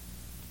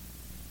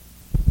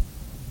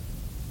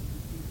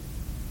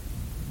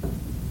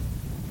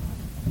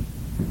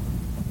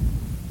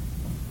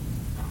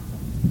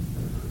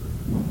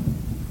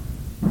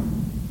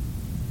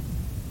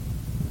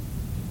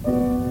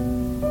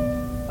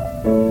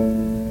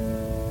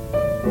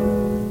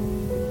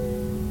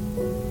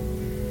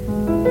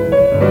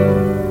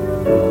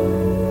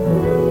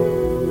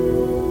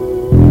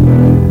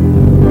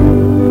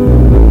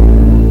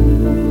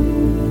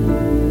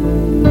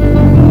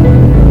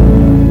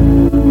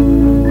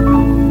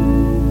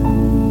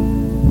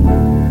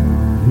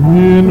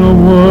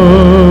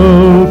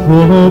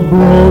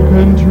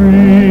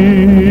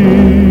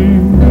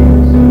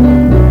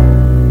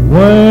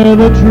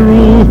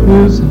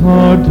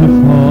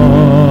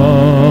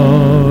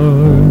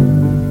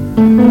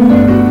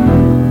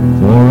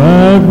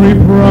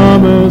every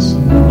promise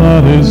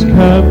that is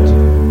kept,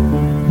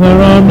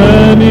 there are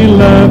many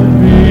left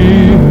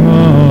behind.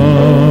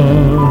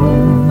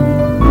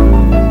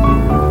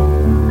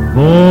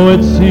 Though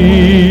it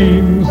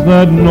seems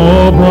that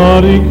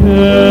nobody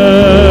cares,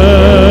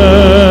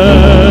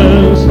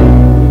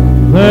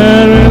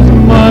 there is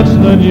much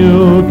that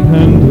you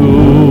can do.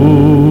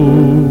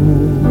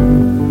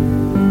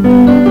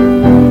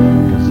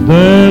 'Cause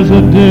there's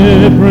a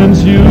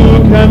difference you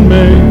can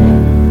make,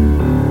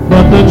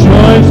 but the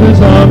choice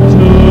is up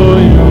to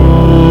you.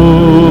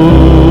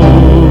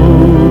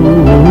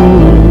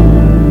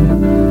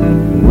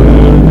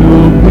 Will you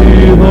be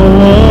the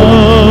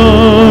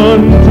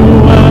one to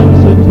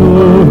answer to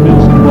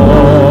his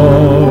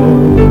call?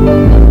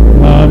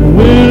 And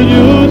will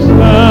you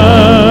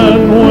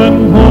stand when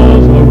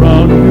those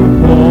around you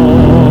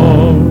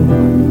fall?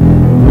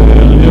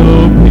 Will you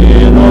be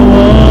the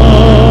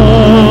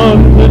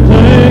one to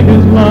take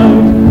his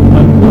life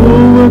and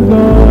through a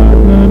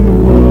darkened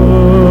world?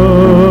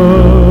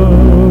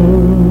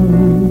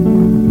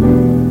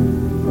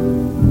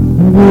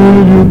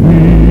 Will you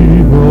be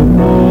the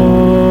one?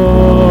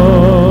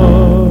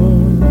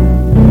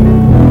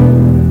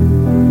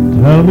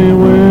 Tell me,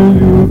 will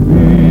you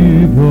be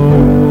the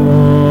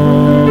one?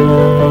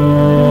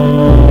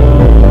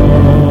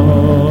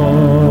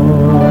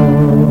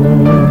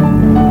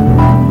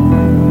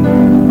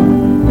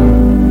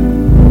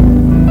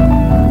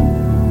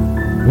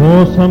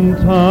 Oh,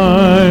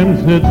 sometimes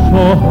it's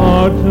so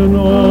hard to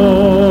know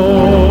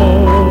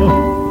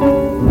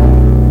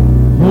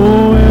who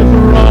is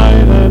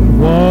right and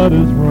what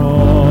is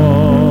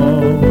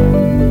wrong.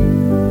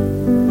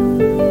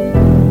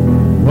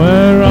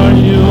 Where are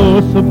you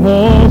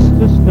supposed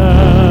to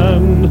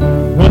stand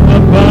when the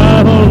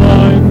battle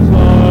lines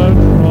are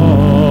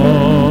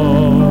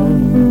drawn?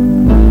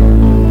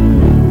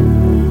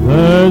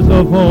 There's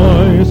a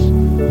voice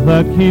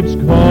that keeps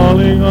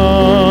calling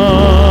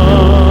out,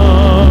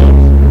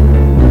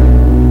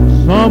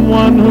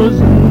 someone who's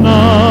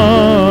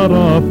not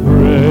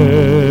afraid.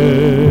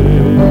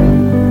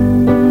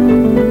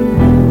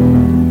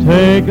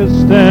 Take a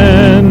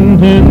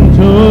stand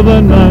into the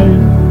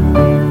night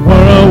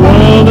where a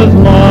world has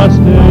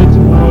lost its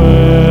way.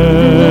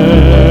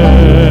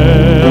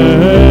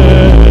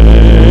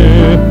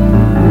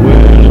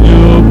 Will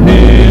you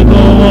be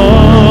the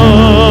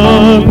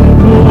one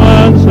to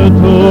answer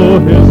to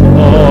his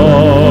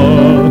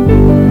call?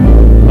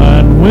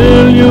 And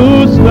will you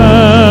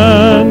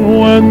stand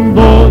when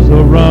those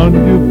around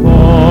you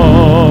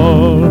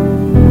fall?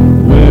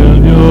 Will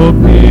you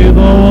be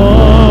the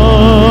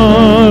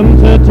one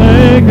to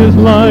take his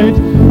light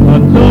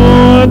unto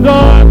a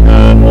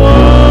darkened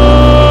world?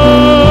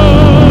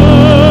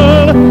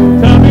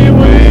 Tell me,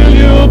 will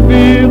you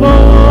be the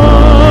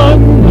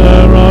one?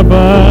 There are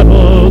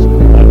battles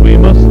that we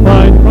must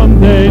fight from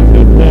day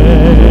to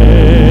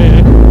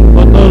day,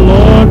 but the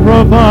Lord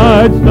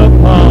provides the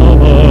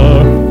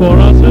power for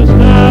us to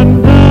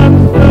stand and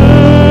stay.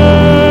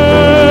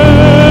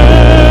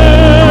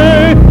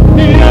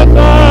 Yes,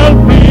 I'll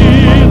be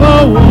the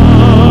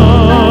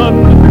one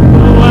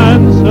to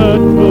answer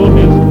to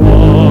his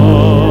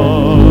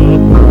call,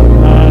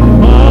 and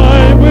I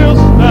will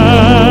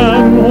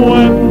stand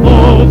when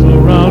those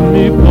around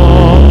me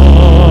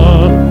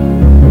fall.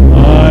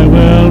 I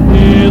will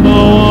be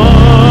the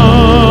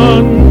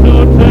one to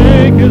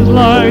take his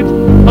light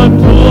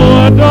unto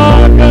a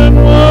darkened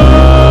world.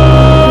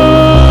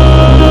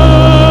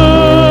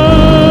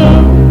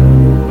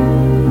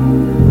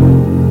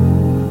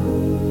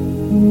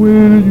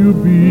 Will you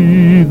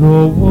be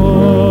the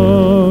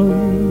one?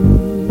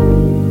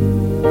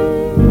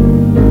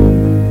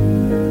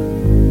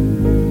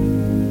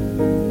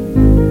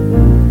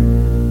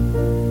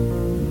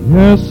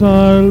 Yes,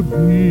 I'll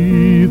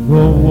be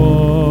the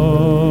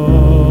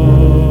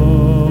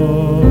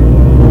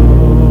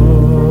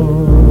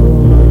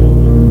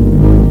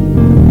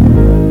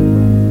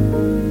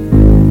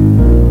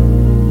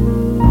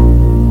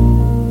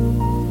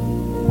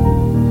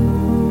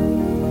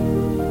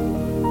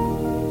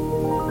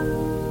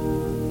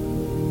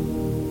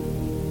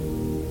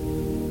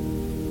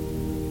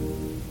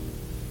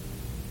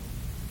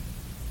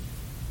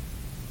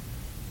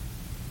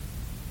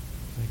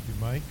Thank you,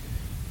 Mike.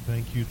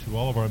 Thank you to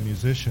all of our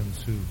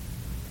musicians who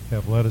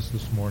have led us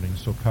this morning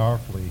so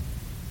powerfully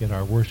in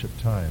our worship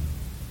time.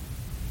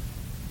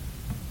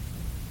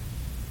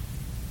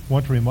 I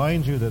want to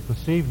remind you that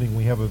this evening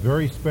we have a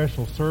very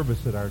special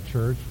service at our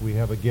church. We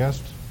have a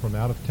guest from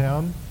out of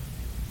town,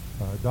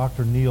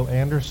 Dr. Neil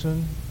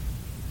Anderson,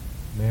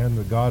 man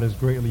that God is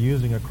greatly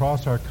using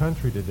across our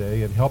country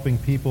today in helping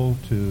people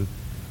to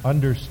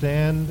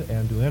understand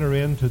and to enter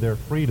into their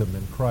freedom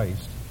in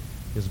Christ,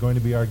 is going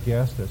to be our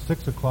guest at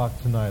 6 o'clock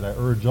tonight. I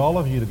urge all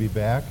of you to be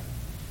back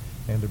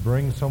and to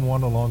bring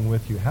someone along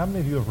with you. How many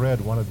of you have read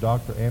one of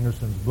Dr.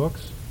 Anderson's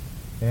books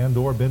and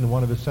or been to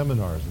one of his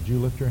seminars? Would you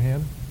lift your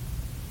hand?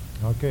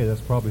 Okay, that's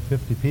probably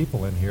 50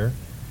 people in here.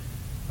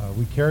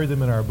 We carry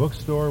them in our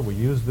bookstore. We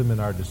use them in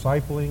our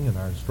discipling and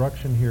our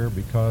instruction here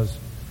because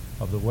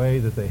of the way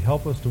that they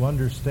help us to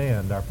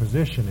understand our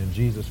position in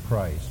Jesus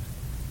Christ.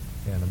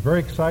 And I'm very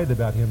excited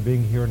about him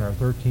being here in our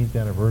 13th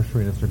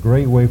anniversary, and it's a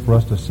great way for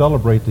us to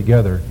celebrate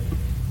together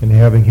in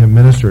having him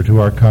minister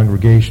to our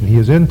congregation. He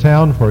is in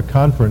town for a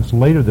conference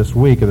later this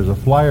week, and there's a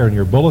flyer in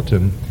your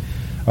bulletin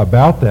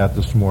about that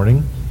this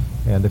morning.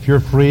 And if you're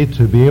free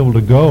to be able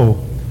to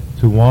go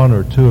to one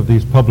or two of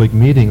these public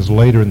meetings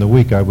later in the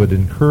week, I would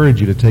encourage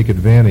you to take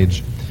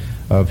advantage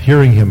of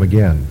hearing him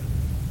again.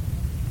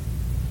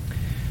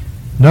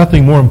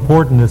 Nothing more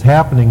important is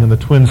happening in the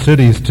Twin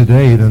Cities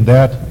today than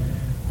that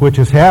which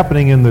is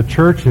happening in the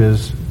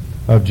churches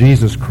of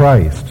Jesus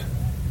Christ,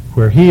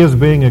 where he is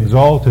being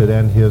exalted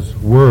and his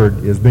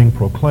word is being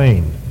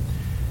proclaimed.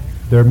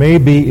 There may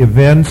be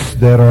events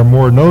that are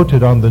more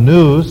noted on the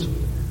news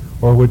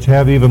or which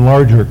have even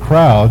larger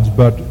crowds,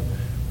 but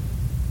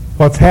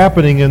what's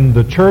happening in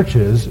the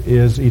churches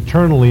is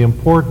eternally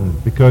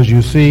important, because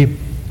you see,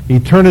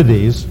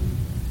 eternities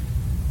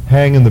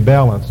hang in the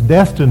balance.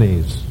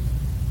 Destinies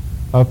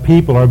of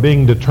people are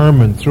being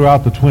determined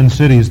throughout the Twin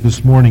Cities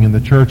this morning in the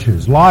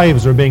churches.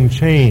 Lives are being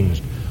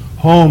changed.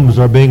 Homes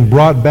are being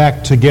brought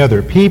back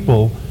together.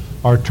 People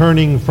are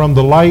turning from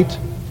the light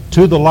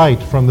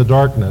from the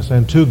darkness,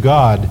 and to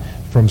God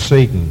from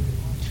Satan.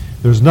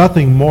 There's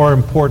nothing more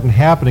important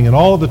happening in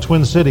all of the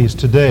Twin Cities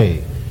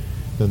today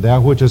than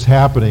that which is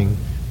happening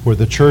where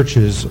the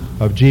churches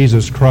of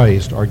Jesus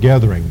Christ are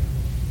gathering.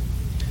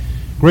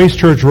 Grace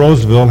Church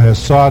Roseville has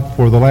sought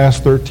for the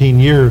last 13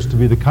 years to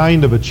be the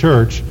kind of a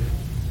church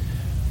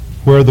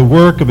where the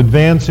work of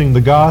advancing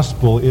the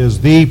gospel is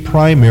the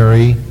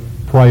primary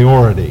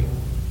priority.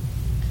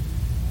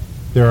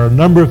 There are a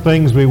number of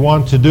things we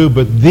want to do,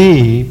 but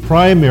the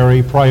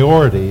primary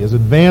priority is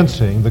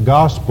advancing the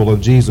gospel of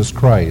Jesus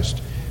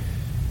Christ.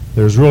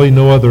 There's really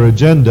no other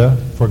agenda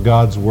for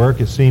God's work,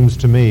 it seems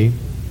to me.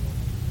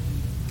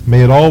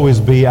 May it always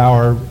be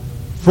our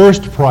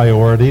first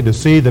priority to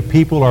see that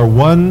people are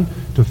won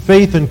to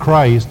faith in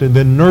Christ and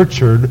then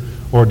nurtured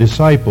or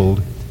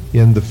discipled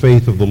in the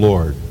faith of the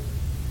Lord.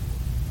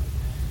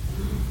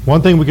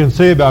 One thing we can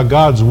say about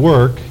God's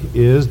work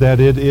is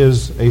that it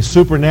is a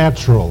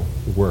supernatural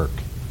work.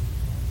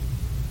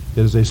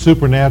 It is a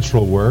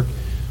supernatural work.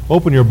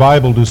 Open your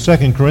Bible to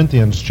 2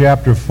 Corinthians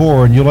chapter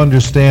 4, and you'll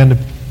understand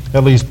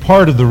at least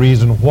part of the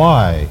reason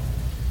why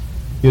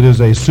it is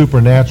a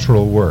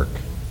supernatural work.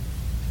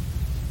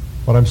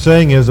 What I'm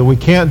saying is that we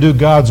can't do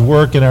God's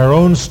work in our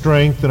own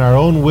strength, in our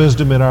own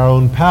wisdom, in our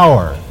own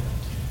power.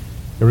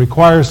 It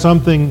requires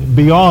something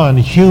beyond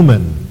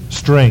human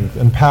strength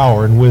and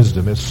power and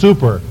wisdom. It's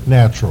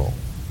supernatural.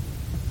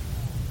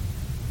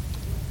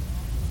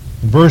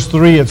 In verse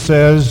 3 it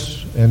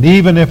says, "And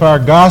even if our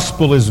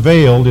gospel is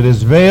veiled, it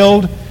is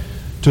veiled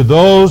to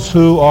those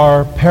who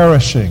are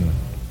perishing,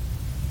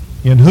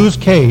 in whose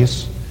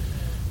case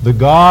the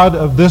God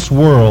of this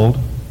world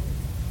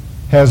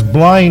has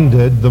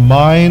blinded the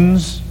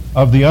minds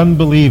of the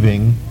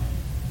unbelieving,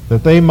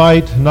 that they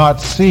might not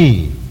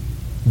see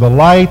the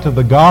light of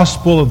the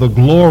gospel of the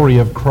glory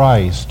of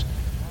Christ,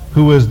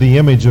 who is the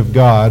image of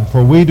God.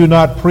 For we do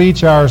not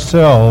preach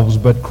ourselves,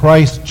 but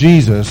Christ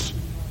Jesus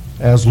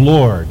as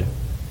Lord."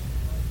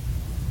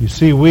 You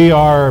see, we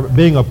are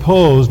being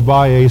opposed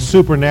by a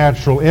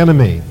supernatural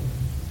enemy.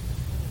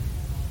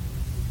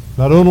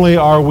 Not only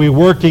are we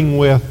working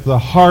with the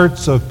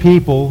hearts of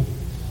people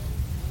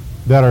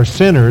that are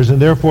sinners,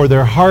 and therefore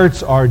their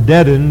hearts are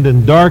deadened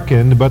and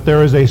darkened, but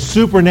there is a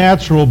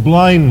supernatural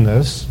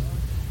blindness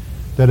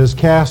that is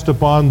cast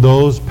upon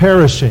those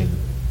perishing,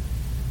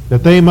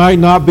 that they might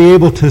not be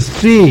able to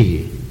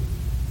see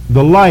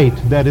the light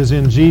that is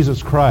in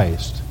Jesus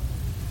Christ.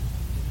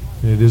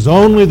 And it is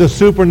only the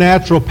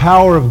supernatural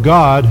power of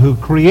God, who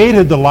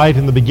created the light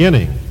in the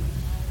beginning,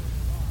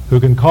 who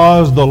can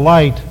cause the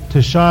light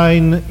to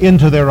shine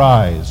into their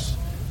eyes,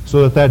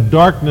 so that that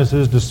darkness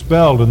is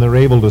dispelled and they're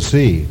able to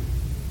see.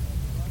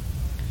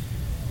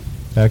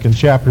 Back in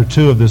chapter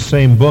 2 of this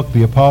same book,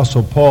 the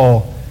Apostle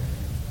Paul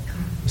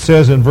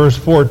says in verse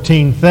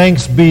 14,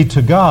 "Thanks be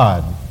to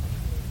God."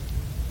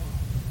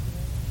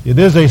 It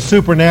is a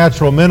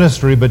supernatural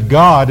ministry, but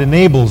God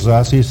enables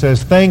us. He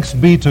says, "Thanks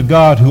be to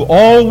God who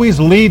always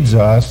leads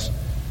us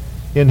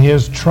in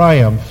his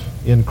triumph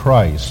in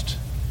Christ."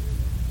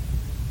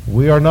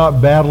 We are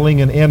not battling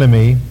an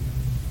enemy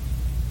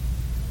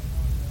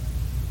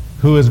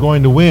who is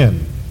going to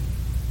win.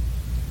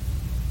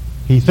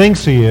 He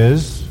thinks he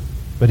is,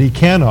 but he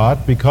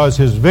cannot, because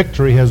his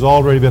victory has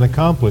already been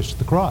accomplished at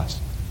the cross.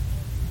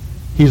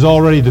 He's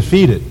already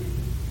defeated.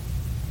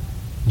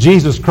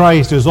 Jesus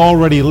Christ is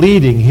already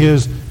leading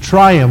his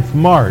triumph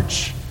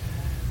march,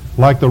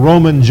 like the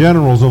Roman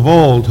generals of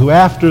old, who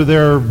after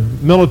their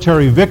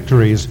military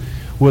victories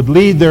would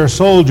lead their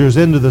soldiers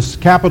into the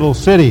capital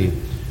city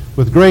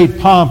with great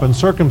pomp and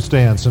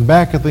circumstance, and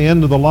back at the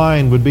end of the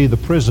line would be the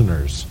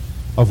prisoners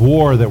of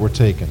war that were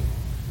taken.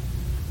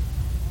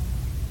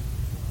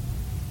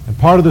 And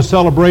part of the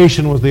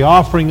celebration was the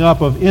offering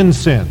up of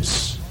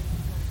incense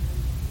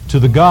to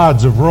the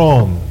gods of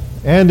Rome,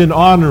 and in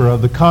honor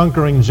of the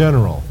conquering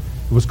general.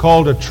 It was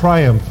called a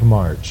triumph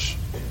march.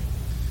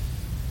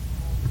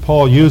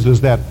 Paul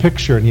uses that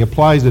picture and he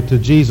applies it to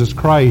Jesus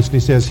Christ.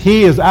 And he says,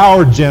 He is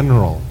our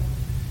general,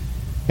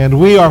 and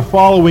we are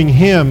following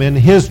Him in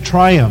His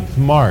triumph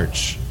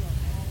march.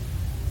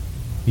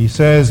 He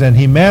says, and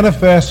He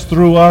manifests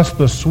through us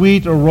the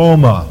sweet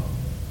aroma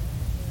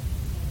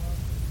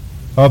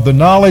of the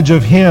knowledge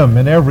of Him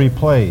in every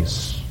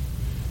place.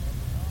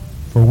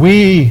 For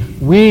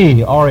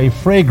we are a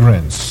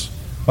fragrance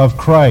of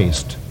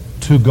Christ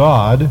to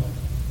God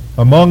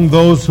among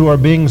those who are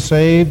being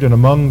saved and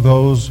among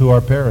those who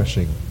are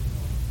perishing.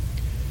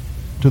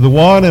 To the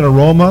one an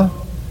aroma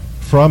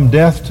from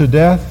death to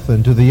death,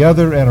 and to the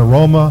other an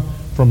aroma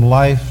from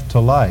life to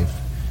life.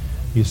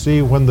 You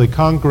see, when the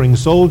conquering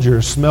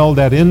soldiers smelled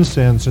that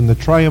incense in the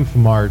triumph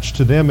march,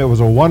 to them it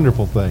was a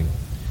wonderful thing,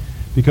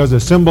 because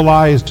it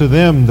symbolized to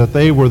them that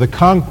they were the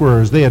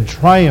conquerors, they had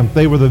triumphed,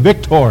 they were the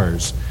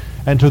victors,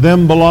 and to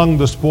them belonged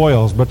the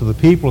spoils. But to the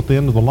people at the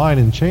end of the line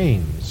in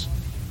chains,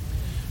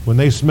 when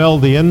they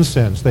smelled the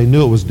incense, they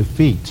knew it was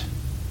defeat.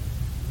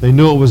 They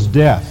knew it was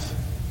death.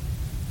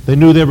 They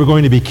knew they were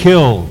going to be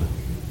killed.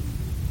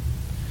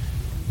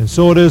 And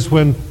so it is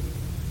when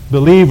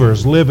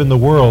believers live in the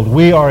world.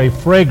 We are a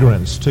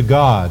fragrance to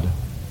God.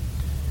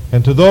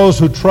 And to those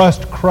who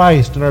trust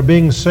Christ and are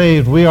being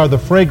saved, we are the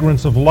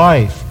fragrance of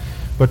life.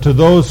 But to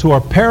those who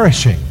are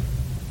perishing,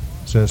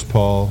 says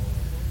Paul,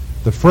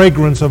 the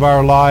fragrance of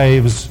our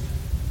lives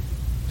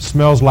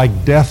smells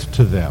like death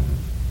to them.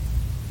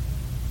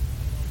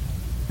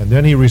 And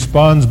then he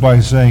responds by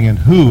saying, and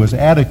who is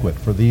adequate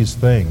for these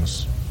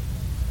things?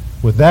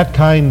 With that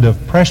kind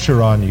of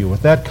pressure on you,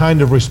 with that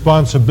kind of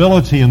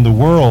responsibility in the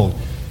world,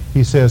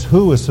 he says,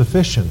 who is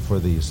sufficient for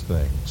these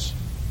things?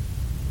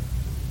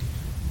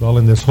 Well,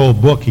 in this whole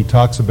book, he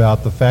talks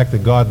about the fact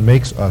that God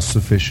makes us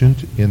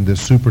sufficient in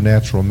this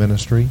supernatural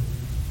ministry.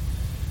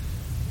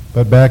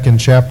 But back in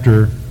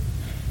chapter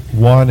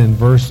 1 in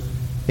verse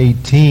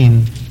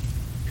 18,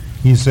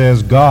 he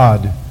says,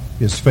 God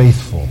is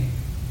faithful.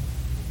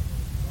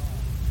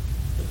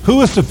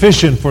 Who is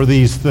sufficient for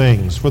these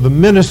things, for the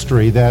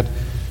ministry that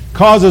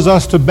causes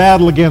us to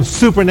battle against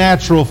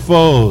supernatural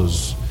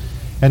foes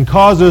and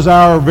causes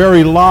our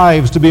very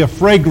lives to be a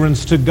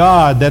fragrance to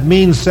God that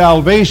means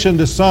salvation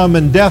to some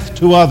and death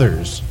to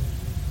others?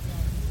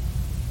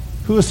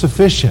 Who is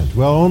sufficient?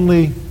 Well,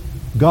 only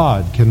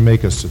God can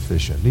make us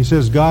sufficient. He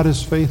says God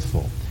is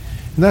faithful.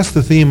 And that's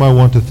the theme I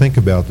want to think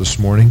about this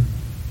morning.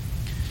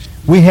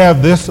 We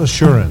have this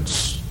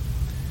assurance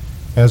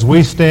as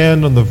we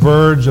stand on the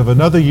verge of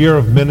another year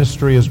of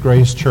ministry as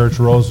Grace Church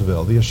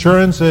Roseville. The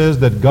assurance is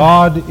that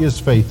God is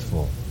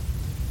faithful.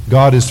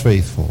 God is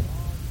faithful.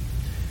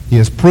 He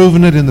has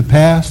proven it in the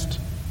past,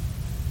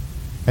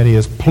 and He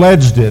has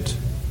pledged it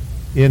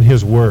in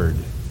His Word.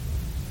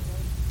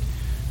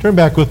 Turn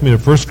back with me to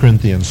 1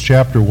 Corinthians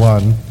chapter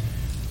 1,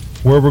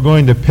 where we're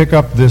going to pick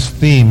up this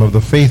theme of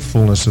the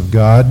faithfulness of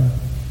God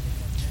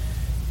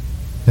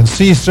and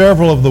see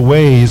several of the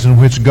ways in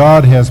which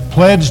God has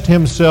pledged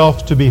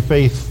Himself to be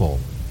faithful.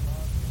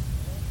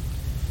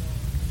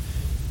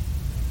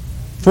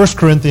 1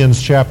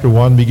 Corinthians chapter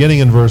 1, beginning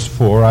in verse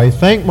 4, I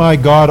thank my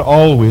God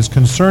always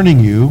concerning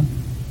you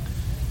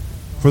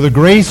for the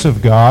grace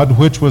of God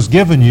which was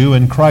given you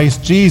in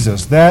Christ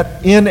Jesus,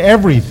 that in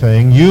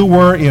everything you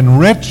were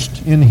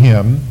enriched in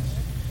Him,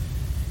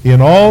 in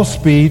all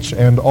speech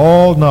and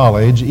all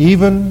knowledge,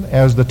 even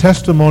as the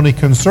testimony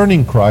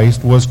concerning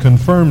Christ was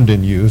confirmed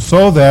in you,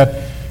 so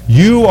that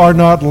you are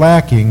not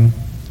lacking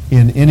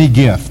in any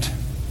gift,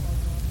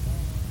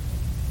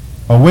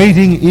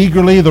 awaiting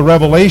eagerly the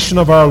revelation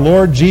of our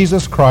Lord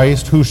Jesus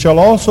Christ, who shall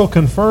also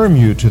confirm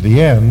you to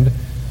the end,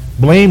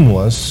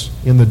 blameless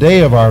in the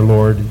day of our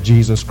Lord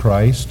Jesus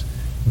Christ.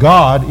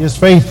 God is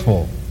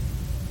faithful,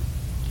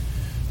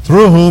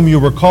 through whom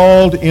you were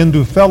called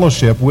into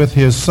fellowship with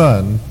His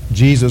Son,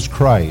 Jesus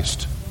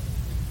Christ.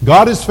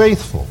 God is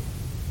faithful.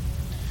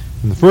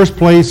 In the first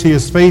place, He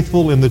is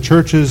faithful in the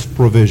church's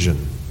provision.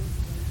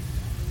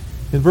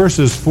 In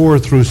verses 4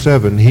 through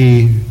 7,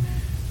 he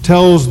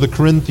tells the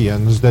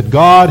Corinthians that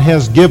God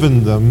has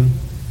given them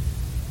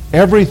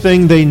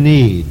everything they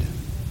need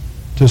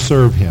to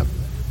serve Him.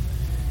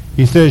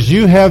 He says,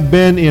 you have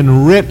been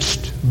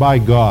enriched by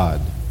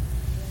God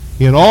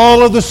in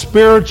all of the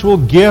spiritual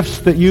gifts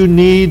that you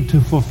need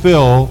to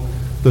fulfill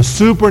the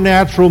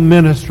supernatural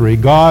ministry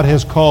God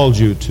has called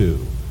you to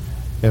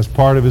as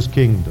part of His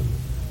kingdom.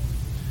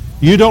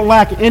 You don't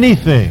lack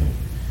anything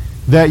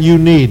that you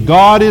need.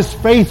 God is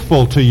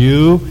faithful to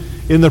you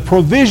in the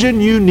provision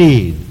you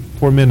need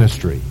for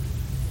ministry.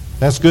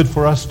 That's good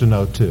for us to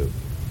know too.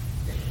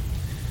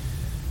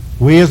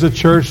 We as a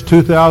church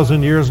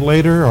 2,000 years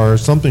later are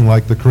something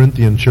like the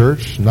Corinthian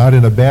church, not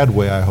in a bad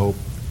way, I hope,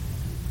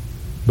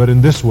 but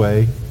in this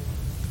way,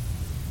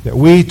 that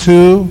we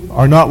too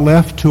are not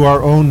left to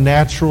our own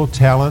natural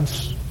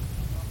talents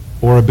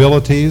or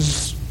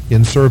abilities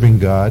in serving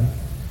God,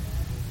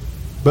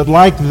 but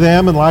like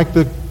them and like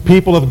the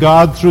people of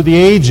God through the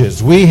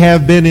ages, we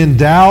have been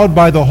endowed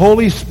by the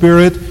Holy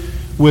Spirit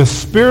with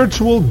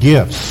spiritual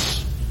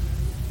gifts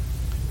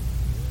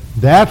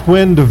that,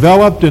 when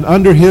developed and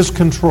under His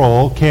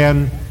control,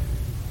 can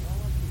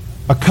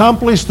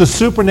accomplish the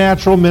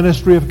supernatural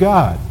ministry of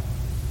God.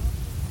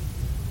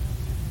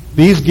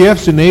 These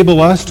gifts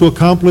enable us to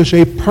accomplish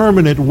a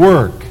permanent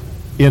work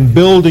in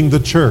building the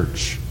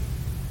church,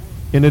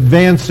 in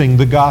advancing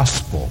the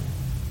gospel.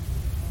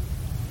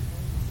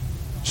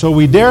 So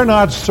we dare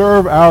not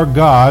serve our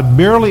God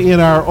merely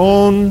in our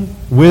own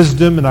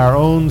wisdom and our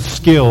own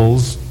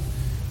skills,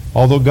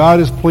 although God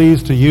is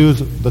pleased to use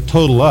the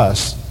total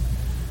us.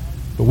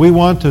 But we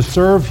want to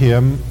serve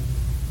him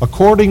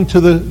according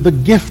to the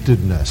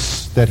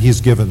giftedness that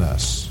he's given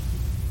us.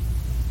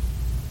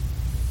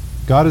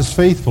 God is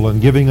faithful in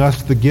giving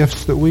us the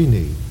gifts that we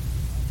need.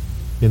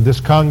 In this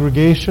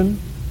congregation,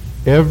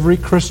 every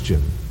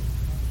Christian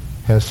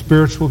has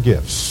spiritual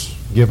gifts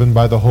given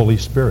by the Holy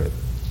Spirit.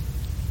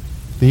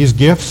 These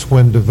gifts,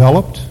 when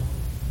developed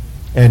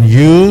and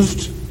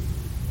used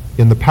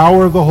in the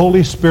power of the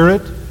Holy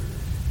Spirit,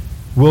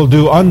 will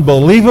do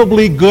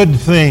unbelievably good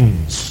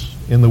things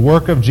in the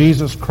work of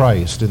Jesus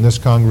Christ in this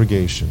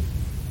congregation.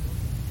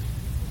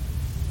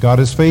 God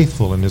is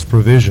faithful in his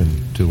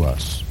provision to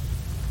us.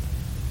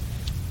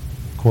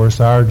 Of course,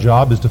 our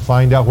job is to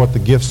find out what the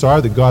gifts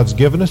are that God's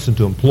given us and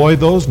to employ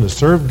those and to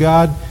serve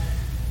God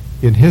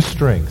in his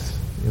strength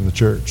in the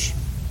church.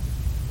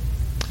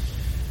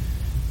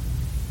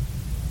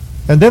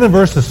 And then in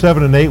verses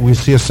 7 and 8, we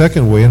see a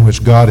second way in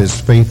which God is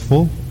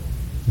faithful.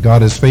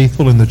 God is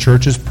faithful in the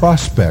church's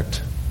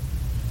prospect.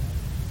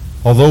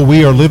 Although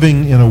we are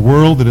living in a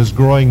world that is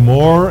growing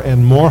more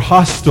and more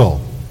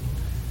hostile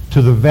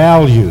to the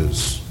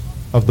values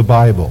of the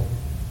Bible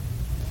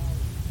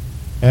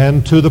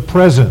and to the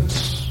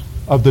presence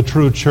of the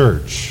true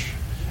church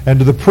and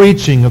to the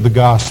preaching of the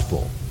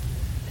gospel,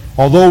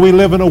 although we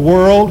live in a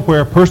world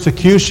where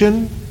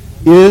persecution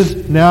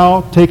is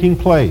now taking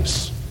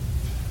place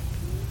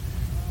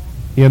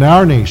in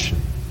our nation,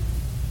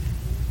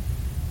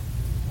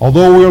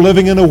 although we are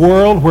living in a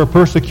world where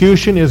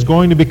persecution is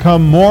going to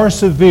become more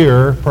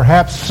severe,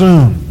 perhaps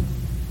soon,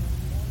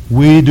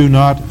 we do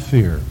not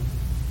fear.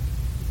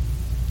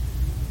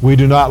 We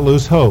do not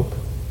lose hope,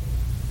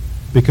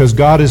 because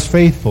God is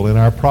faithful in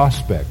our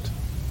prospect.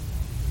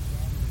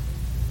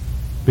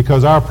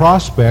 Because our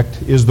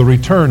prospect is the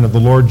return of the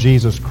Lord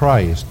Jesus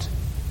Christ.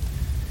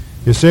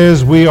 It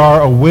says we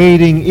are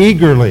awaiting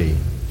eagerly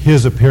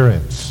his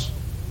appearance.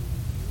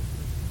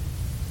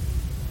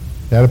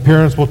 That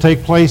appearance will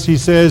take place, he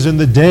says, in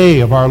the day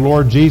of our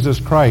Lord Jesus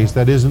Christ,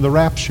 that is in the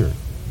rapture,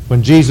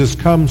 when Jesus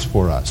comes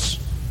for us.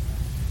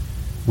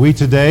 We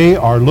today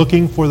are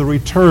looking for the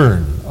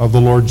return of the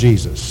Lord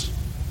Jesus.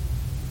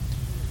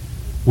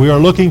 We are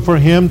looking for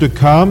him to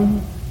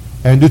come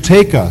and to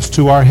take us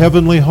to our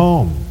heavenly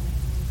home,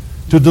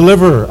 to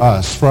deliver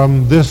us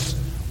from this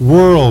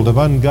world of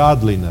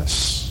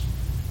ungodliness,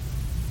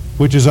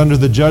 which is under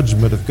the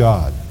judgment of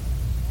God.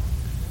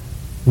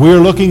 We're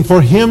looking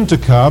for him to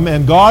come,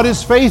 and God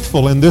is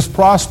faithful in this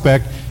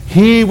prospect.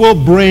 He will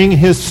bring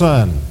his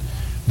Son.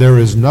 There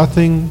is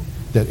nothing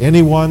that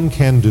anyone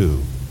can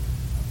do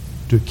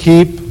to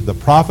keep the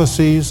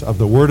prophecies of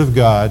the Word of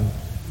God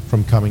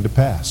from coming to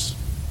pass.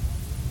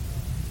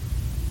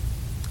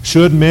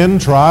 Should men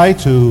try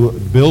to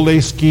build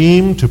a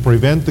scheme to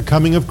prevent the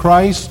coming of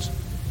Christ,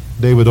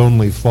 they would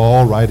only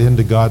fall right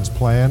into God's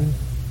plan.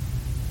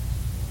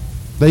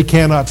 They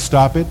cannot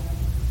stop it.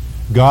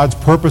 God's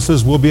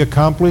purposes will be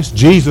accomplished.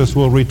 Jesus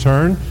will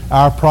return.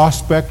 Our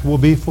prospect will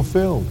be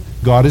fulfilled.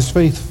 God is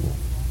faithful.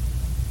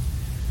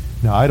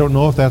 Now, I don't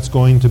know if that's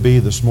going to be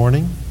this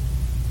morning,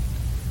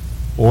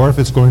 or if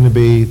it's going to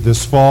be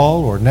this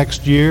fall, or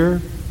next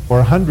year, or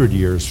 100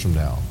 years from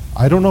now.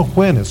 I don't know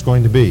when it's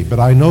going to be,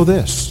 but I know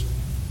this,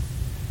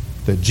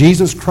 that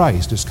Jesus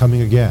Christ is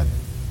coming again.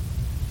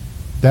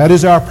 That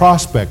is our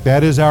prospect.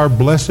 That is our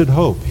blessed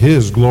hope,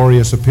 his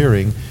glorious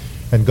appearing.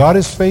 And God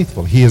is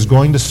faithful. He is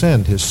going to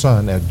send his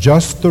Son at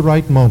just the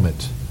right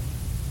moment.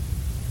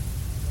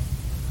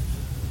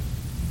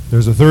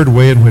 There's a third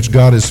way in which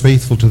God is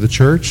faithful to the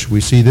church.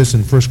 We see this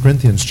in 1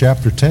 Corinthians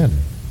chapter 10,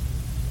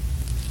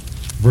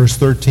 verse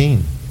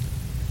 13.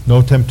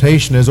 No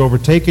temptation has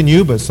overtaken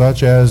you, but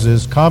such as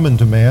is common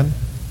to man.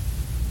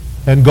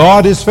 And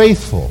God is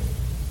faithful,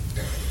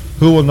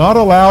 who will not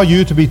allow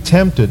you to be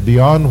tempted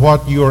beyond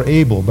what you are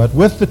able, but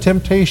with the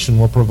temptation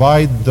will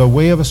provide the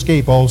way of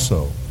escape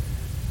also,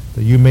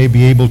 that you may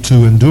be able to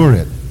endure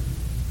it.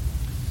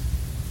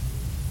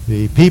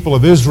 The people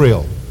of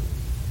Israel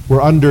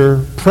were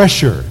under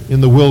pressure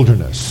in the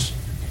wilderness.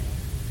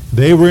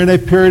 They were in a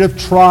period of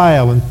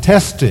trial and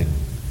testing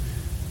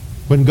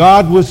when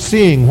God was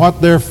seeing what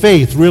their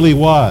faith really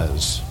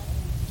was.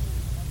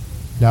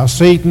 Now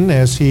Satan,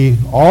 as he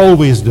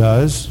always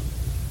does,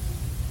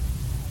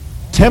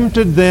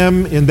 tempted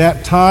them in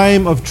that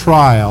time of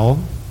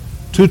trial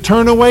to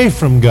turn away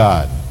from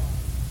God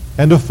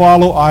and to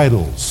follow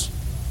idols.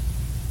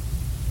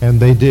 And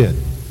they did.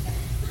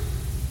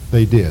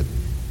 They did.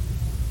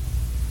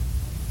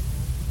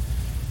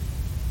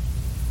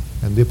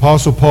 And the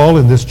Apostle Paul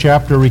in this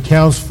chapter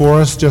recounts for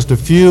us just a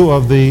few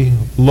of the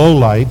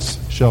lowlights,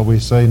 shall we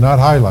say, not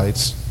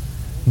highlights,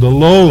 the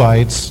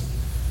lowlights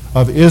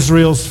of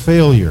Israel's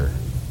failure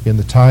in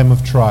the time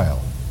of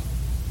trial.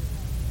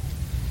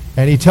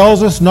 And he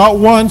tells us not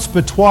once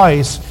but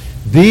twice,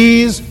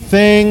 these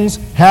things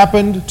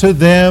happened to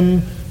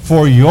them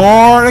for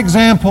your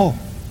example,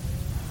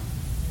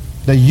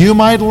 that you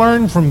might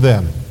learn from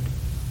them.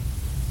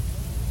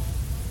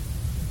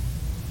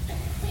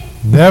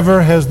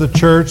 Never has the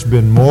church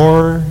been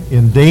more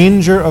in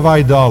danger of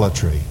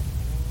idolatry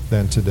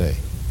than today.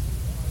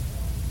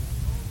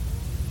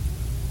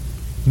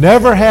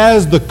 Never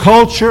has the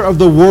culture of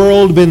the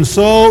world been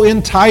so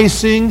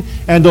enticing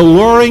and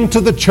alluring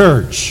to the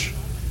church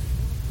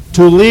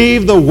to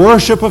leave the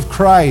worship of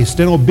Christ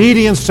and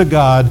obedience to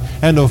God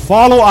and to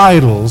follow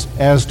idols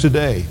as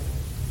today.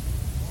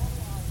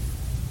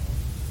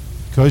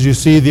 Because you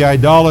see, the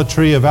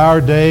idolatry of our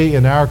day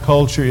and our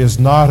culture is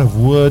not of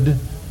wood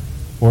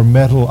or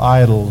metal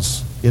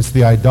idols. It's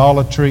the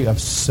idolatry of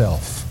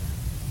self.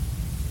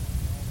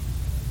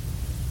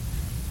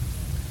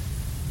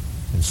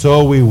 And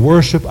so we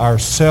worship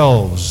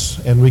ourselves,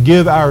 and we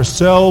give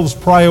ourselves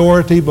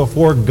priority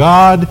before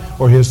God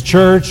or His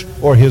church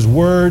or His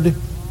Word.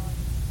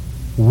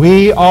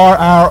 We are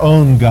our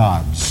own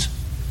gods.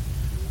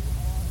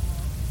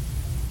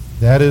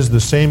 That is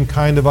the same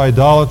kind of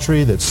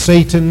idolatry that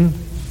Satan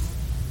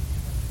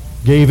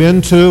gave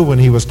into when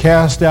he was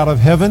cast out of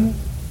heaven.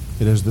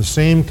 It is the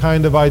same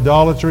kind of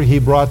idolatry he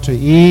brought to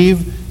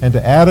Eve and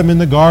to Adam in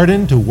the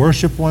garden, to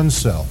worship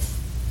oneself.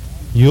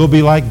 You'll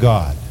be like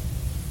God.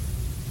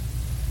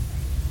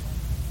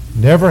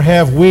 Never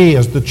have we,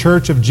 as the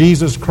Church of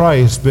Jesus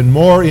Christ, been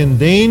more in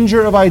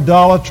danger of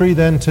idolatry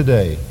than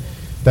today.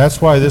 That's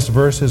why this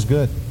verse is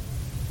good.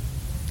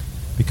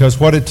 Because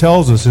what it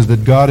tells us is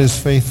that God is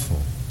faithful.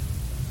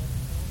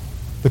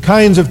 The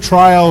kinds of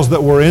trials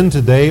that we're in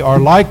today are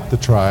like the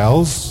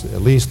trials,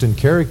 at least in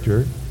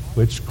character,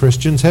 which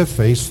Christians have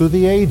faced through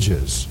the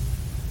ages.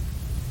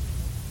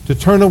 To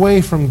turn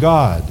away from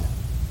God.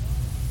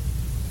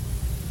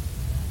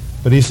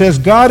 But he says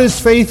God is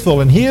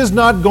faithful, and He is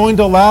not going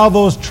to allow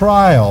those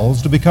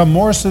trials to become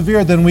more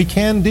severe than we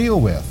can deal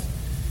with.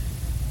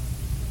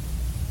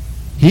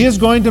 He is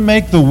going to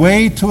make the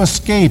way to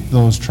escape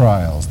those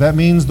trials. That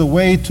means the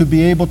way to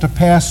be able to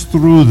pass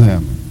through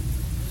them,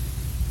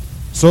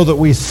 so that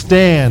we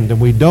stand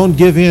and we don't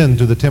give in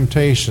to the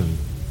temptation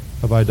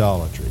of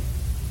idolatry,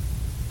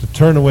 to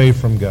turn away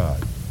from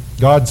God.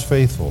 God's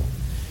faithful.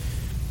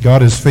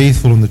 God is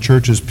faithful in the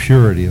church's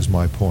purity, is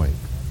my point.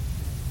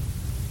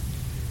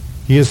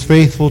 He is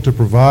faithful to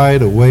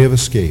provide a way of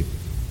escape.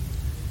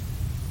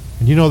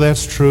 And you know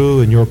that's true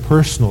in your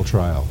personal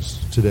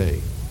trials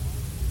today.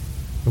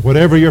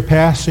 Whatever you're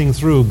passing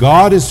through,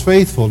 God is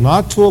faithful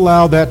not to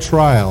allow that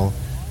trial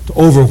to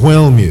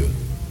overwhelm you.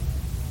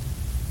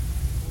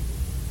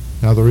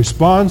 Now the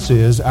response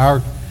is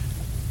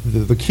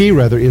the key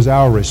is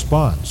our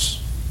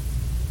response.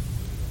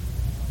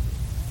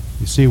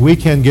 You see, we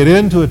can get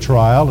into a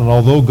trial, and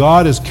although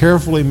God is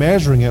carefully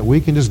measuring it, we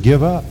can just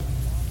give up.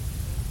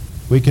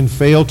 We can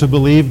fail to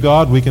believe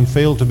God. We can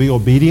fail to be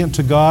obedient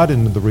to God.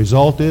 And the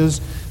result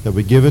is that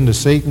we give in to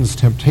Satan's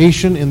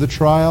temptation in the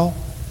trial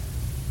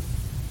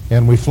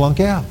and we flunk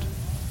out.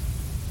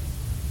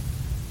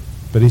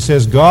 But he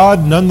says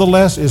God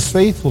nonetheless is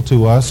faithful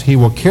to us. He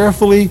will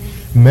carefully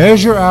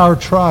measure our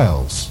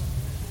trials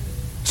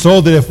so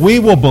that if we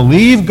will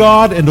believe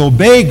God and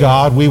obey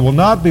God, we will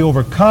not be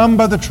overcome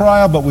by the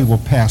trial, but we will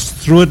pass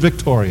through it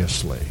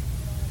victoriously.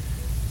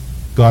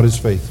 God is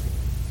faithful.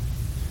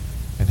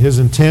 And His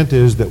intent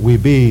is that we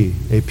be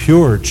a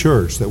pure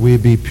church, that we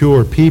be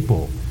pure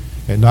people,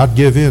 and not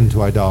give in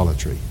to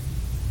idolatry,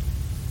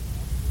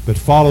 but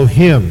follow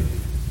Him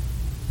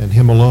and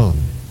Him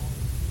alone.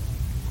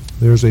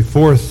 There's a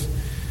fourth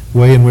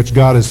way in which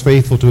God is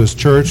faithful to His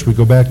church. We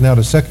go back now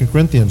to 2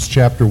 Corinthians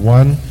chapter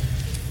 1.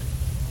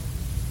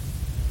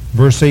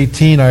 Verse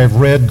 18, I have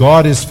read,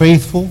 God is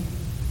faithful.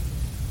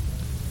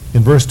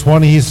 In verse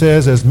 20 he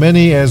says, as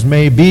many as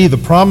may be the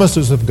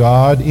promises of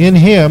God in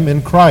Him,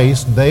 in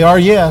Christ, they are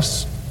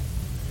yes.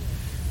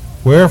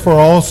 Wherefore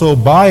also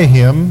by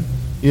Him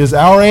is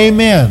our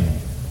amen,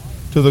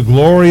 to the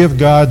glory of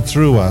God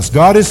through us.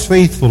 God is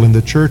faithful in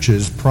the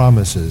church's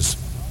promises.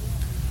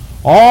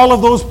 All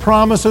of those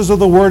promises of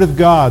the Word of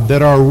God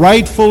that are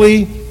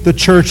rightfully the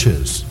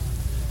church's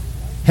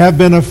have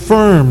been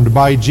affirmed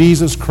by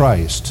Jesus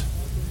Christ.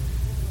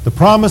 The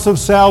promise of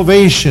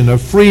salvation,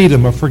 of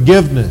freedom, of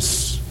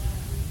forgiveness,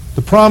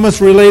 the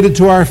promise related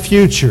to our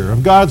future,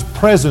 of God's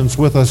presence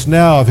with us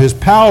now, of His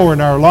power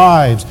in our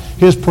lives,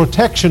 His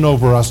protection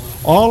over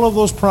us, all of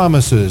those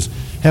promises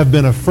have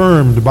been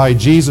affirmed by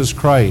Jesus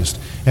Christ.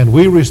 And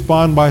we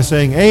respond by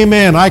saying,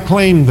 amen, I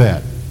claim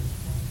that.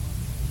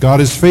 God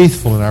is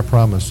faithful in our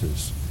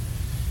promises.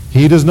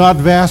 He does not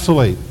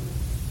vacillate.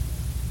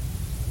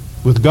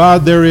 With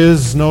God there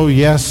is no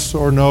yes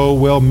or no,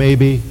 well,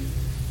 maybe.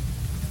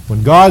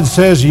 When God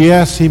says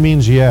yes, He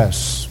means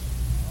yes.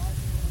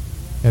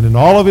 And in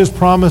all of His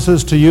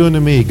promises to you and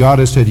to me, God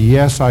has said,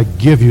 yes, I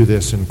give you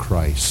this in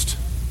Christ.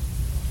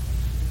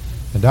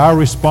 And our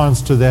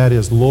response to that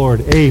is,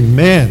 Lord,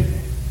 amen.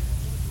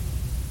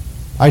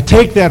 I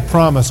take that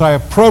promise, I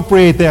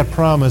appropriate that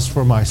promise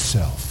for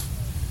myself,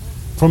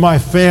 for my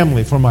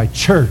family, for my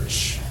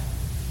church.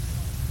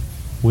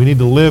 We need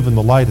to live in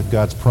the light of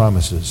God's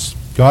promises.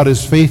 God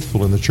is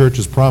faithful in the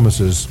church's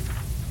promises.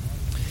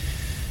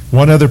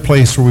 One other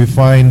place where we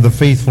find the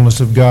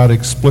faithfulness of God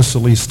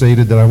explicitly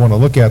stated that I want to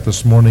look at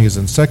this morning is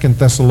in 2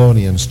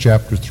 Thessalonians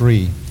chapter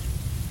 3.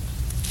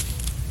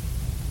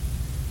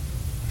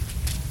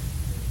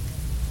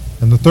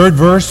 In the third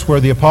verse, where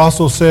the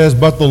apostle says,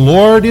 "But the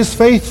Lord is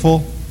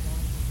faithful,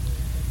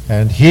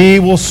 and he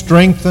will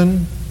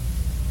strengthen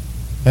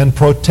and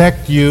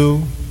protect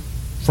you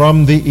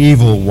from the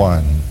evil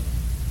one."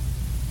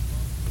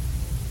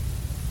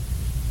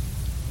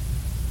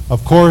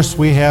 Of course,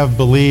 we have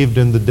believed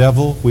in the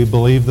devil. We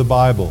believe the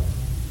Bible.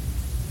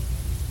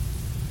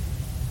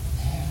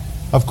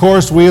 Of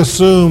course, we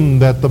assume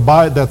that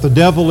the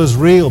devil is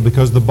real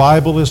because the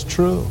Bible is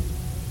true.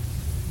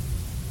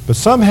 But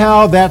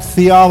somehow that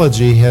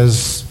theology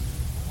has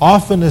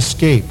often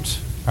escaped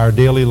our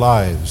daily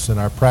lives and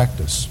our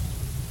practice.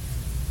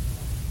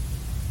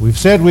 We've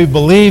said we've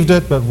believed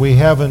it, but we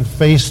haven't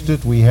faced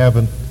it, we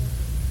haven't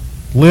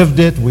lived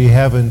it, we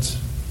haven't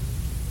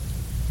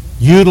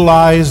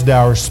utilized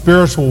our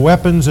spiritual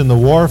weapons in the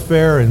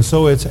warfare, and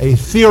so it's a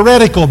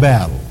theoretical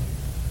battle,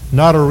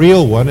 not a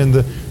real one. And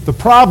the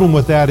problem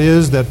with that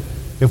is that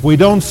if we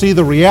don't see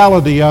the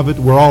reality of it,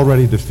 we're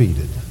already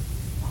defeated.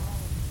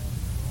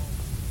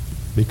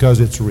 Because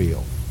it's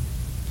real.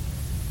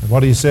 And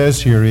what he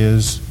says here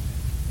is,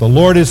 the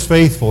Lord is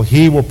faithful.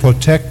 He will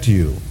protect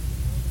you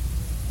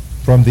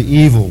from the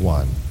evil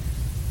one.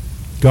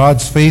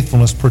 God's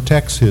faithfulness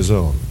protects his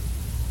own.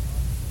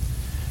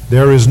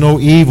 There is no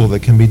evil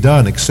that can be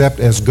done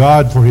except as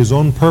God, for his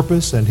own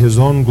purpose and his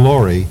own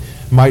glory,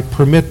 might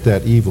permit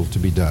that evil to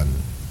be done.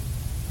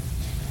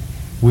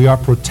 We are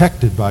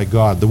protected by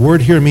God. The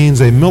word here means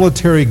a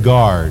military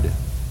guard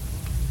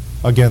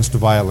against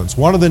violence.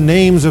 One of the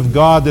names of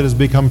God that has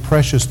become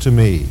precious to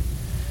me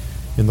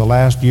in the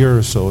last year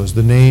or so is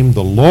the name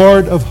the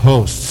Lord of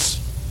Hosts,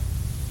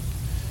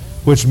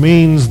 which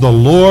means the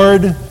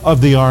Lord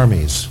of the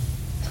armies.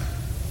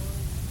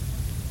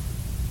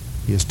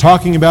 He is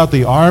talking about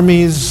the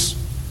armies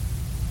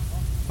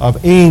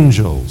of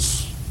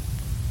angels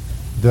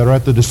that are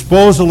at the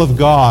disposal of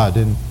God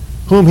and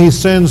whom he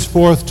sends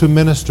forth to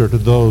minister to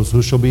those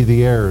who shall be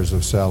the heirs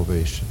of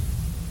salvation.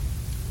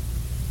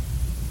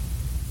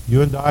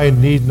 You and I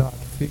need not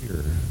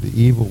fear the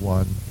evil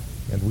one,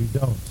 and we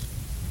don't.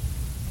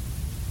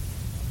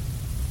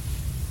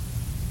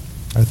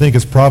 I think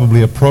it's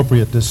probably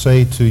appropriate to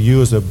say to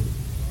you as a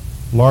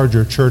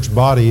larger church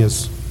body,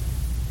 as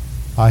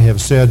I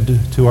have said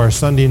to our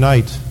Sunday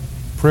night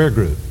prayer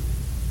group,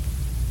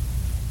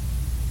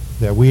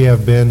 that we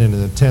have been in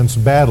an intense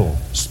battle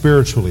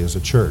spiritually as a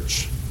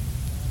church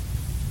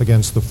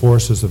against the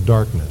forces of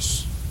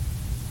darkness.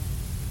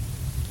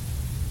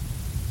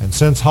 And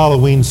since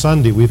Halloween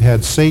Sunday, we've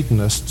had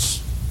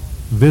Satanists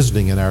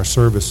visiting in our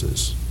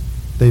services.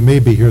 They may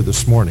be here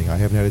this morning. I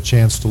haven't had a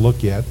chance to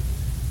look yet.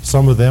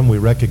 Some of them we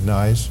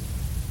recognize.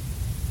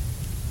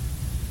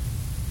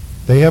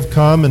 They have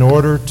come in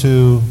order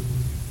to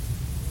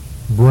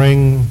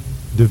bring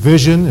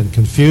division and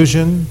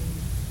confusion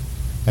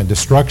and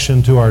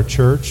destruction to our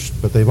church,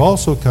 but they've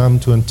also come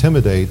to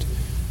intimidate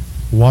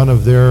one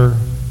of their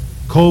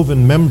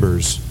coven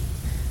members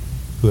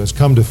who has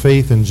come to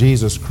faith in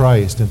Jesus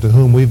Christ and to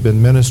whom we've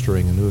been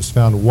ministering and who has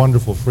found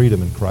wonderful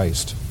freedom in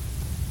Christ.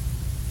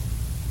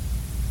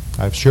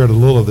 I've shared a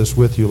little of this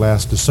with you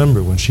last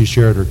December when she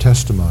shared her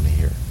testimony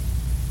here.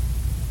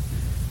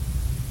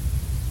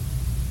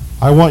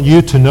 I want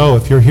you to know,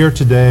 if you're here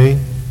today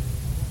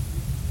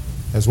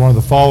as one of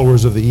the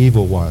followers of the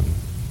evil one,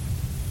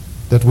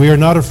 that we are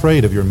not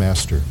afraid of your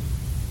master.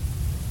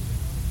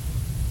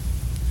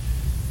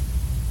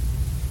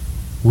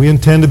 We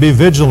intend to be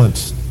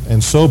vigilant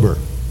and sober,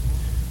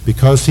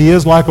 because he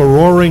is like a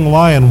roaring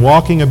lion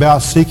walking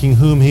about seeking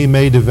whom he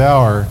may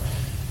devour.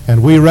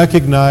 And we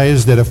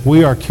recognize that if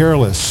we are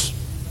careless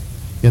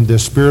in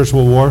this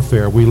spiritual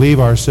warfare, we leave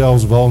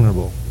ourselves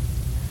vulnerable.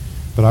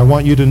 But I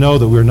want you to know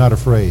that we're not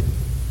afraid.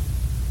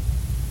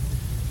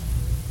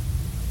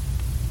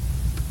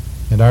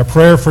 And our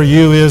prayer for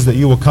you is that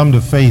you will come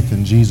to faith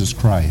in Jesus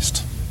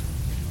Christ.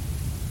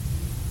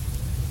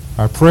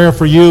 Our prayer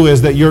for you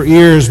is that your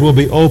ears will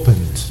be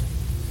opened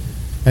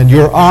and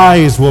your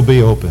eyes will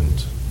be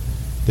opened,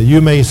 that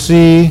you may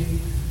see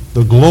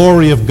the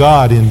glory of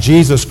God in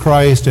Jesus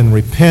Christ and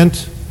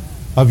repent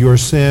of your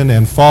sin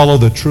and follow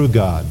the true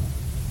God.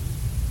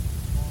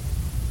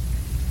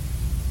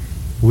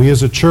 We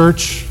as a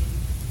church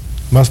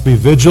must be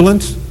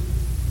vigilant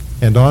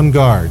and on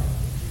guard.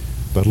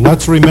 But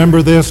let's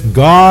remember this: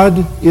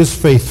 God is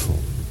faithful,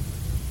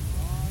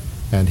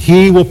 and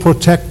he will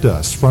protect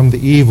us from the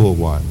evil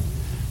one.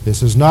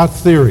 This is not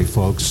theory,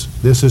 folks.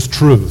 This is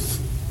truth.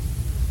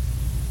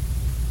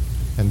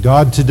 And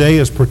God today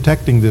is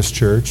protecting this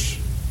church.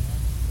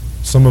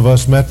 Some of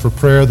us met for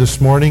prayer this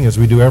morning, as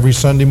we do every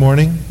Sunday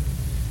morning.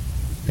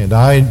 And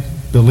I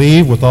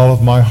believe with all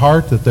of my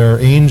heart that there are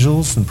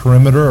angels in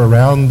perimeter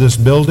around this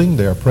building.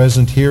 They are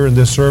present here in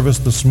this service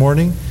this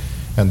morning,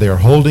 and they are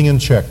holding in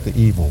check the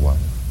evil one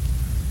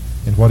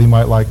and what he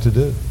might like to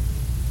do.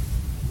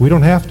 We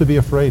don't have to be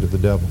afraid of the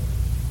devil.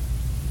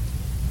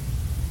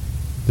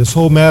 This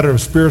whole matter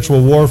of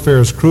spiritual warfare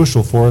is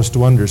crucial for us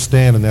to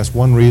understand, and that's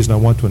one reason I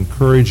want to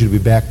encourage you to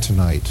be back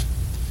tonight,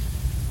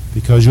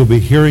 because you'll be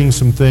hearing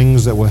some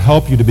things that will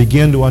help you to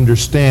begin to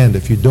understand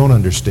if you don't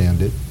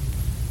understand it.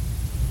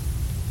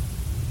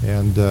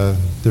 And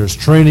there's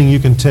training you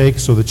can take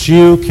so that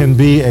you can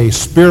be a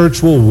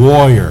spiritual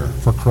warrior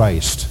for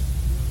Christ.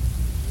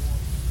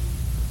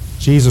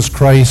 Jesus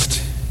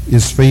Christ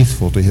is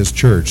faithful to his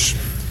church.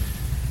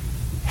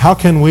 How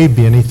can we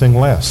be anything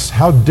less?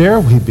 How dare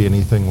we be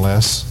anything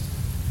less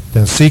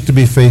than seek to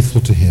be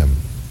faithful to him?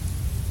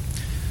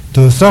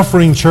 To the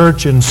suffering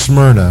church in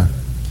Smyrna,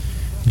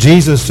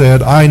 Jesus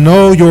said, I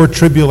know your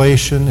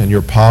tribulation and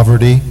your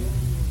poverty,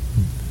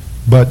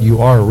 but you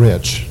are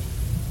rich.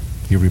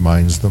 He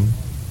reminds them.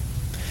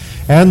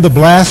 And the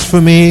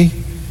blasphemy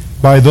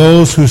by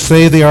those who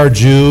say they are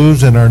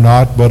Jews and are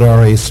not, but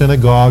are a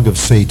synagogue of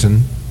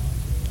Satan.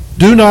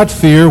 Do not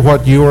fear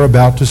what you are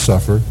about to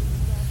suffer.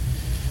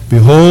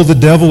 Behold, the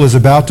devil is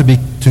about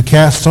to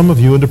cast some of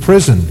you into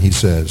prison, he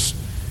says,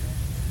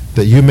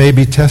 that you may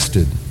be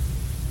tested.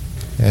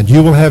 And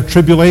you will have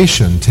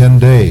tribulation 10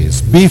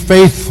 days. Be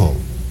faithful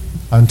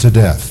unto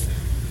death,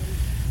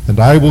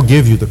 and I will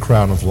give you the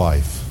crown of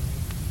life.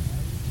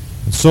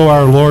 And so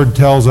our Lord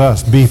tells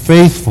us, be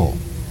faithful.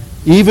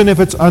 Even if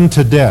it's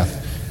unto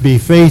death, be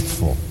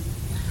faithful,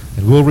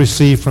 and we'll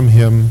receive from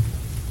him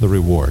the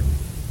reward.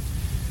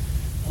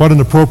 What an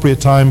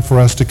appropriate time for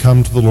us to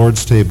come to the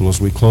Lord's table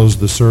as we close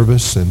the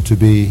service and to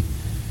be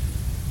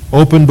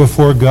open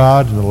before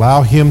God and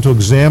allow him to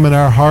examine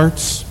our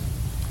hearts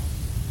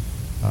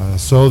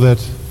so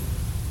that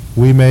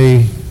we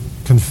may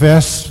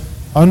confess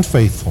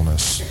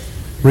unfaithfulness,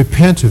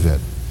 repent of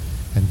it,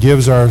 and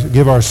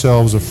give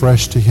ourselves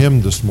afresh to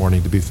him this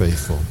morning to be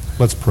faithful.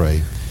 Let's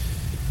pray.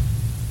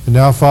 And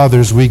now, Father,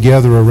 as we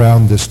gather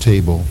around this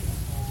table,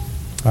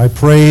 I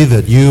pray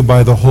that you,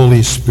 by the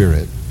Holy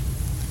Spirit,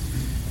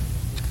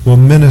 will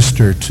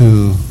minister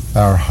to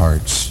our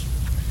hearts.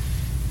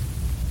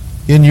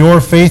 In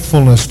your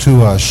faithfulness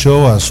to us,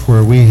 show us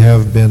where we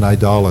have been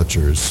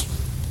idolaters,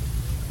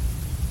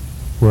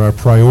 where our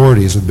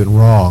priorities have been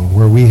wrong,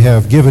 where we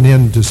have given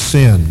in to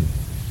sin.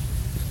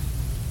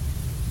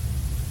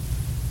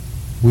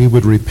 We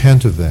would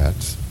repent of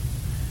that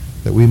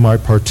we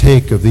might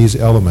partake of these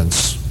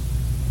elements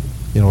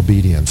in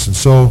obedience. And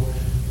so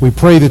we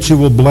pray that you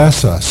will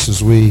bless us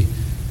as we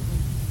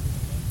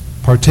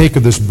partake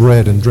of this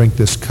bread and drink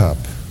this cup.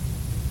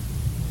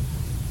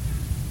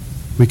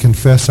 We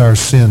confess our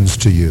sins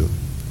to you,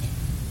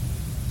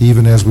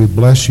 even as we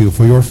bless you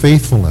for your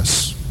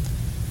faithfulness.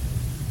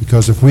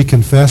 Because if we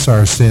confess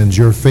our sins,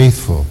 you're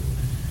faithful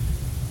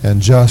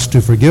and just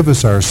to forgive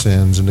us our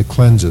sins and to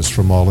cleanse us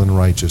from all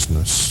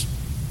unrighteousness.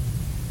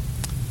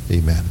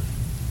 Amen.